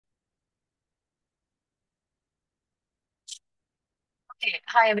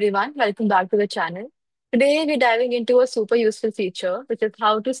Hi everyone, welcome back to the channel. Today we're diving into a super useful feature, which is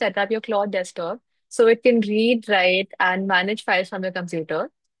how to set up your Claude desktop so it can read, write, and manage files from your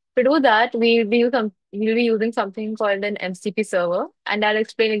computer. To do that, we'll be using something called an MCP server, and I'll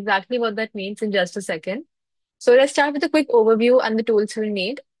explain exactly what that means in just a second. So let's start with a quick overview and the tools you'll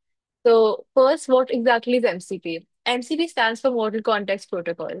need. So first, what exactly is MCP? MCP stands for Model Context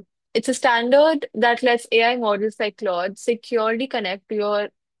Protocol. It's a standard that lets AI models like Claude securely connect to your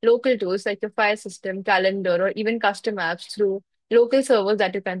local tools like your file system, calendar, or even custom apps through local servers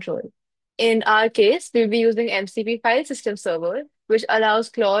that you control. In our case, we'll be using MCP File System Server, which allows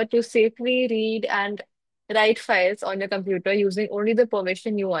Claude to safely read and write files on your computer using only the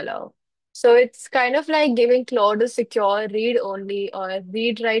permission you allow. So it's kind of like giving Claude a secure read-only or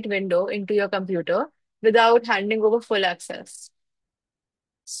read-write window into your computer without handing over full access.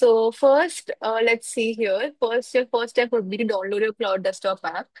 So first, let's see here. First, your first step would be to download your Cloud Desktop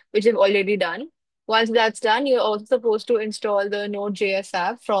app, which you've already done. Once that's done, you're also supposed to install the Node.js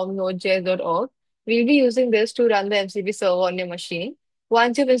app from nodejs.org. We'll be using this to run the MCP server on your machine.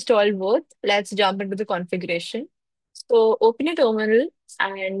 Once you've installed both, let's jump into the configuration. So open your terminal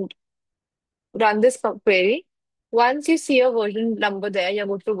and run this query. Once you see a version number there, you're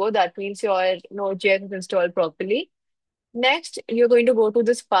good to go. That means your Node.js is installed properly. Next, you're going to go to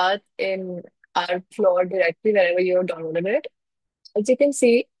this path in our Claude directory wherever you downloaded it. As you can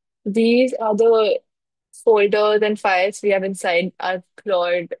see, these are the folders and files we have inside our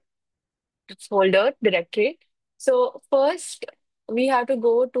Claude folder directory. So first, we have to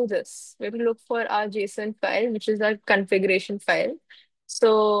go to this. We have to look for our JSON file, which is our configuration file.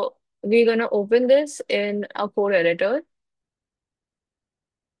 So we're going to open this in our code editor.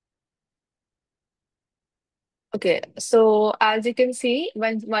 Okay, so as you can see,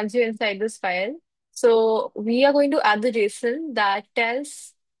 once you're inside this file, so we are going to add the JSON that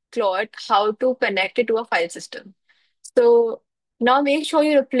tells Claude how to connect it to a file system. So now make sure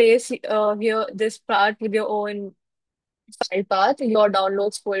you replace here this part with your own file path, your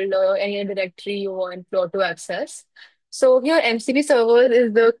downloads folder, any directory you want Claude to access. So here MCP server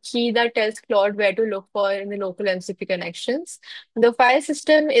is the key that tells Claude where to look for in the local MCP connections. The file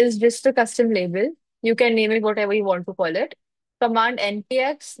system is just a custom label. You can name it whatever you want to call it. Command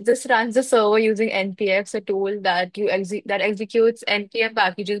npx. This runs the server using npx, a tool that that executes npm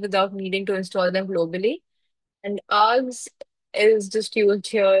packages without needing to install them globally. And args is just used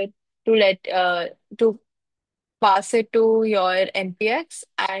here to let to pass it to your NPX,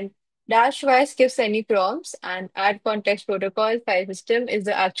 and dash y skips any prompts, and add context protocol file system is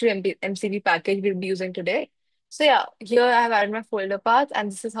the actual MCP package we'll be using today. So yeah, here I have added my folder path,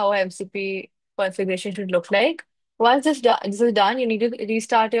 and this is how MCP configuration should look like. Once this is done, you need to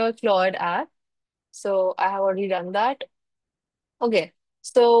restart your Claude app. So I have already done that. Okay.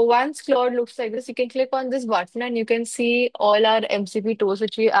 So once Claude looks like this, you can click on this button and you can see all our MCP tools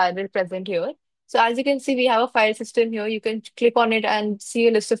which we added present here. So as you can see, we have a file system here. You can click on it and see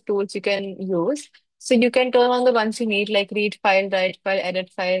a list of tools you can use. So you can turn on the ones you need, like read file, write file,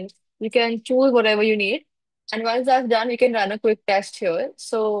 edit file. You can choose whatever you need. And once that's done, we can run a quick test here.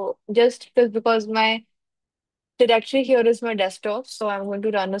 So just because my directory here is my desktop, so I'm going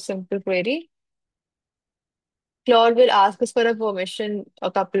to run a simple query. Claude will ask us for a permission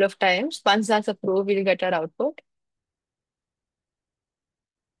a couple of times. Once that's approved, we'll get our output.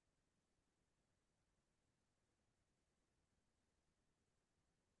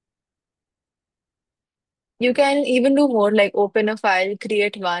 You can even do more like open a file,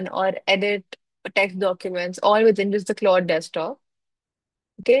 create one, or edit text documents all within just the Claude desktop.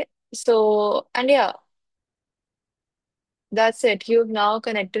 Okay. So, and yeah, that's it. You've now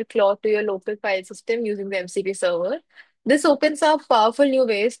connected Claude to your local file system using the MCP server. This opens up powerful new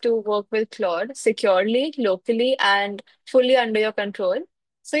ways to work with Claude securely, locally, and fully under your control.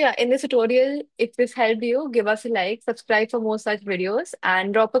 So yeah, in this tutorial, if this helped you, give us a like, subscribe for more such videos,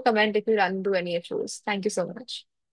 and drop a comment if you run into any issues. Thank you so much.